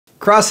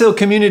Crosshill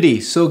community,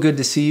 so good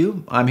to see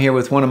you. I'm here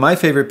with one of my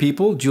favorite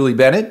people, Julie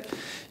Bennett.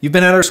 You've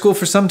been at our school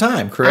for some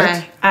time,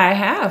 correct? I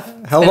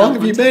have. How long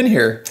have you been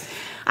here?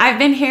 I've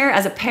been here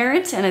as a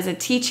parent and as a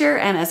teacher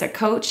and as a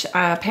coach.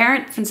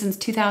 Parent since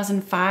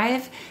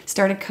 2005,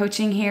 started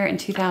coaching here in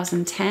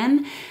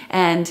 2010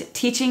 and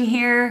teaching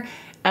here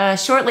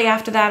shortly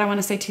after that, I want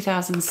to say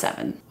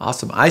 2007.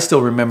 Awesome. I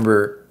still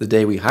remember the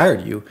day we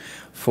hired you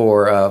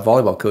for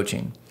volleyball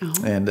coaching. Oh.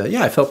 And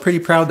yeah, I felt pretty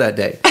proud that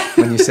day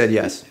when you said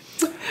yes.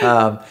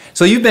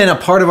 So you've been a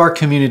part of our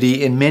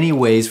community in many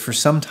ways for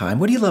some time.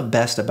 What do you love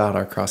best about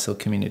our Crosshill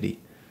community?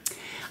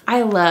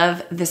 I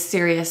love the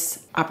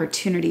serious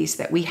opportunities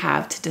that we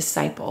have to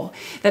disciple,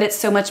 that it's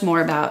so much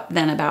more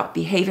than about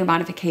behavior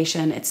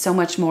modification. It's so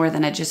much more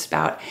than just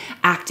about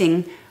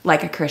acting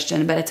like a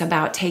Christian, but it's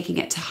about taking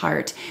it to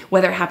heart,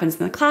 whether it happens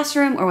in the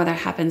classroom or whether it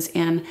happens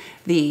in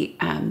the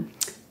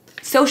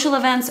social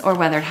events or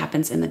whether it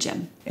happens in the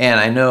gym. And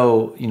I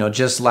know,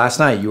 just last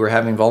night you were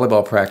having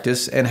volleyball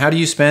practice. And how do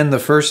you spend the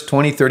first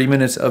 20, 30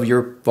 minutes of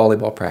your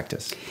volleyball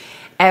practice?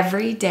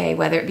 Every day,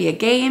 whether it be a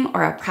game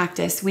or a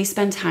practice, we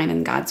spend time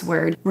in God's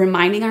Word,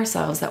 reminding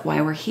ourselves that why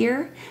we're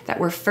here, that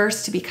we're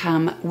first to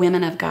become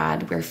women of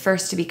God, we're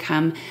first to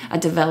become a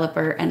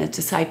developer and a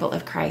disciple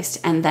of Christ,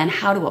 and then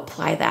how to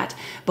apply that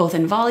both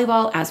in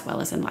volleyball as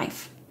well as in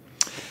life.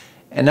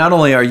 And not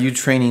only are you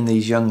training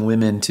these young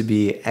women to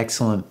be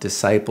excellent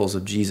disciples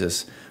of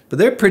Jesus, but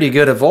they're pretty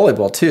good at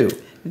volleyball too.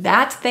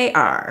 That they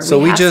are. So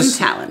we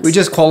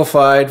just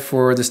qualified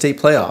for the state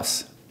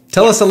playoffs.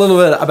 Tell us a little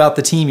bit about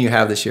the team you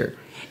have this year.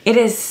 It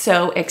is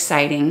so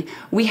exciting.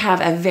 We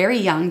have a very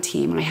young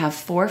team. I have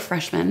 4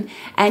 freshmen,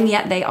 and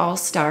yet they all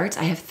start.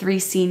 I have 3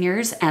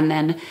 seniors and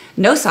then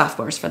no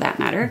sophomores for that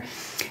matter.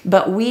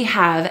 But we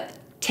have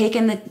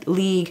taken the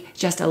league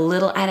just a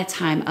little at a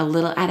time,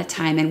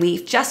 and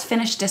we've just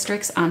finished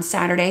districts on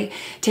Saturday,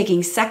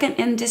 taking second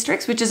in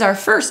districts, which is our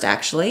first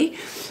actually,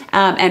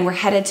 and we're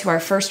headed to our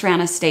first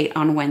round of state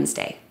on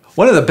Wednesday.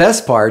 One of the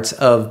best parts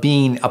of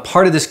being a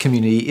part of this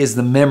community is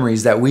the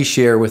memories that we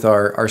share with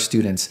our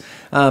students.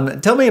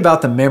 Tell me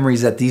about the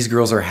memories that these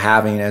girls are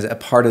having as a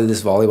part of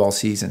this volleyball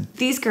season.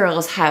 These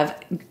girls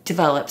have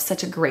developed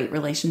such a great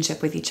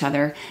relationship with each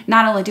other.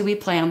 Not only do we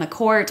play on the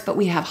court, but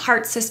we have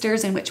heart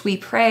sisters in which we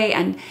pray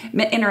and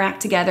interact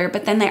together,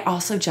 but then they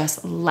also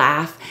just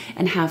laugh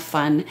and have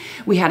fun.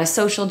 We had a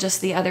social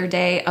just the other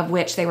day of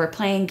which they were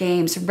playing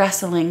games,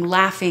 wrestling,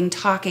 laughing,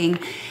 talking,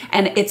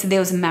 and it's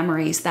those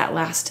memories that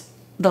last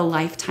the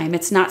lifetime.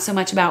 It's not so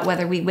much about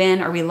whether we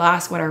win or we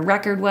lost, what our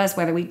record was,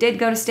 whether we did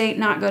go to state,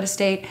 not go to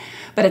state,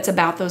 but it's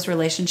about those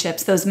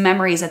relationships, those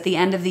memories at the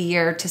end of the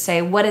year to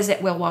say, what is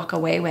it we'll walk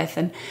away with?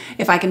 And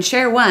if I can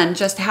share one,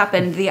 just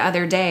happened the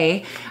other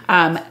day,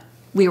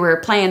 we were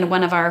playing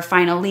one of our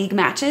final league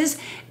matches,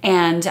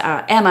 and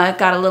Emma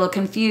got a little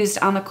confused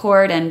on the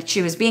court, and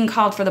she was being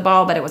called for the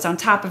ball, but it was on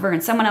top of her,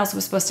 and someone else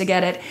was supposed to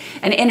get it.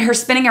 And in her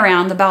spinning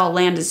around, the ball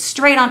landed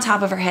straight on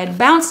top of her head,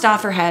 bounced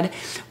off her head.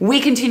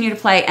 We continued to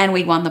play, and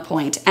we won the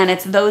point. And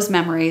it's those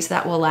memories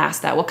that will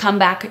last, that will come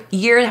back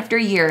year after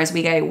year as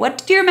we go,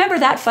 what do you remember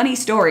that funny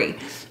story?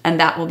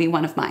 And that will be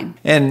one of mine.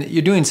 And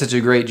you're doing such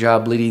a great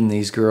job leading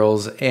these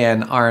girls,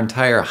 and our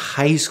entire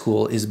high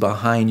school is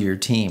behind your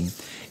team.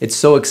 It's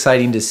so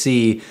exciting to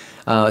see,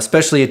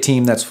 especially a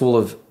team that's full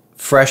of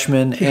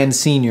freshmen and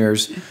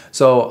seniors.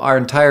 So our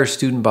entire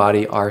student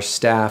body, our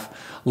staff,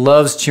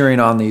 loves cheering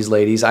on these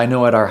ladies. I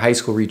know at our high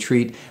school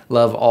retreat,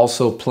 love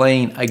also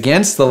playing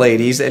against the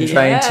ladies and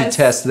trying to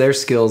test their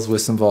skills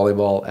with some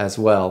volleyball as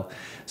well.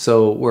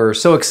 So we're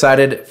so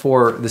excited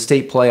for the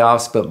state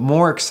playoffs, but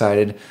more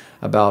excited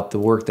about the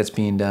work that's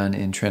being done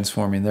in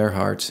transforming their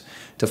hearts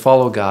to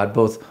follow God,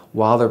 both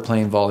while they're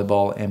playing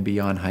volleyball and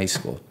beyond high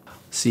school.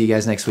 See you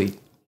guys next week.